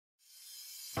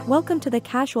Welcome to the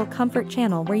Casual Comfort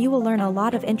channel where you will learn a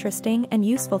lot of interesting and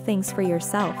useful things for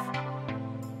yourself.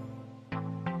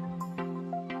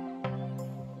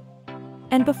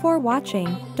 And before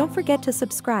watching, don't forget to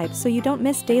subscribe so you don't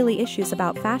miss daily issues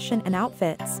about fashion and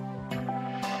outfits.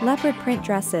 Leopard print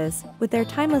dresses, with their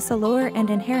timeless allure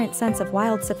and inherent sense of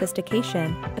wild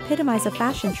sophistication, epitomize a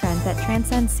fashion trend that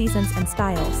transcends seasons and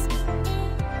styles.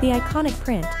 The iconic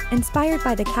print, inspired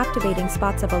by the captivating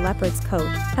spots of a leopard's coat,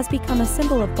 has become a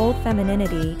symbol of bold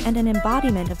femininity and an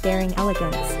embodiment of daring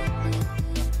elegance.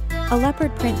 A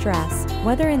leopard print dress,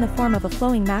 whether in the form of a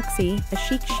flowing maxi, a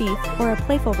chic sheath, or a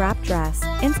playful wrap dress,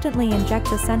 instantly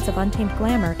injects a sense of untamed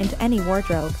glamour into any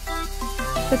wardrobe.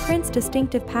 The print's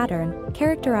distinctive pattern,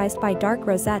 characterized by dark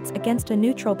rosettes against a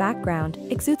neutral background,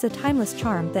 exudes a timeless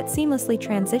charm that seamlessly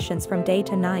transitions from day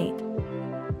to night.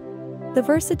 The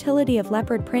versatility of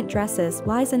leopard print dresses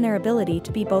lies in their ability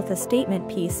to be both a statement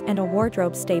piece and a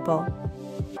wardrobe staple.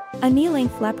 A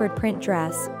knee-length leopard print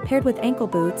dress, paired with ankle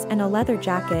boots and a leather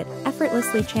jacket,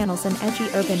 effortlessly channels an edgy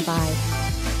urban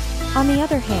vibe. On the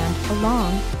other hand, a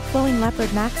long, flowing leopard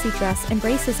maxi dress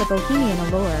embraces a bohemian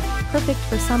allure, perfect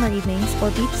for summer evenings or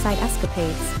beachside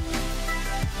escapades.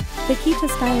 The key to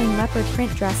styling leopard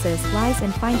print dresses lies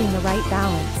in finding the right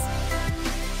balance.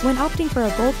 When opting for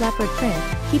a bold leopard print,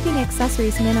 keeping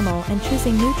accessories minimal and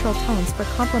choosing neutral tones for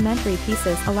complementary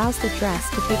pieces allows the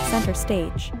dress to take center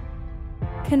stage.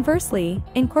 Conversely,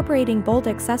 incorporating bold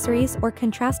accessories or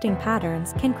contrasting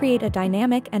patterns can create a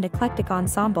dynamic and eclectic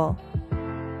ensemble.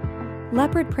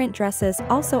 Leopard print dresses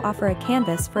also offer a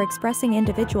canvas for expressing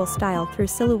individual style through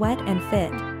silhouette and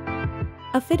fit.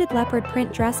 A fitted leopard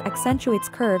print dress accentuates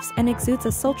curves and exudes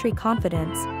a sultry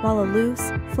confidence, while a loose,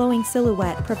 flowing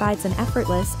silhouette provides an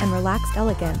effortless and relaxed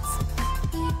elegance.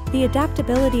 The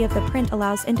adaptability of the print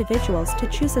allows individuals to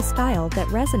choose a style that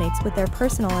resonates with their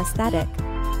personal aesthetic.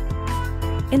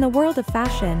 In the world of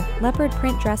fashion, leopard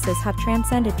print dresses have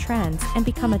transcended trends and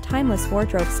become a timeless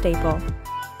wardrobe staple.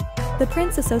 The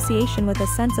print's association with a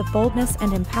sense of boldness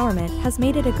and empowerment has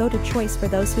made it a go-to choice for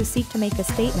those who seek to make a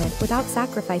statement without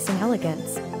sacrificing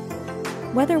elegance.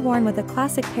 Whether worn with a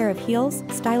classic pair of heels,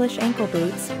 stylish ankle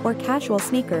boots, or casual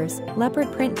sneakers,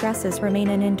 leopard print dresses remain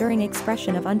an enduring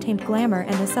expression of untamed glamour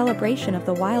and a celebration of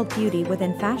the wild beauty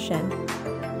within fashion.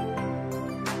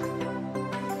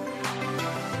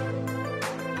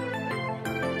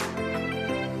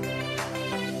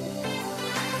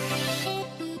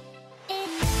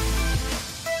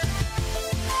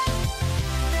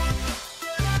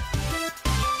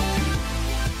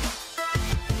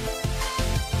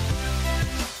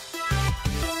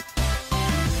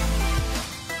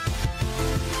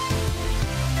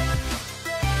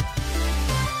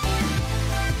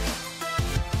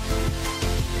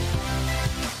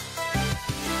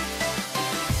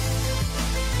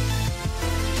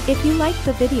 If you liked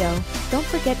the video, don't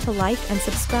forget to like and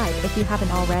subscribe if you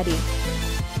haven't already.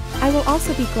 I will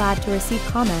also be glad to receive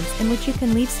comments in which you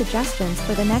can leave suggestions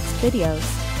for the next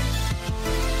videos.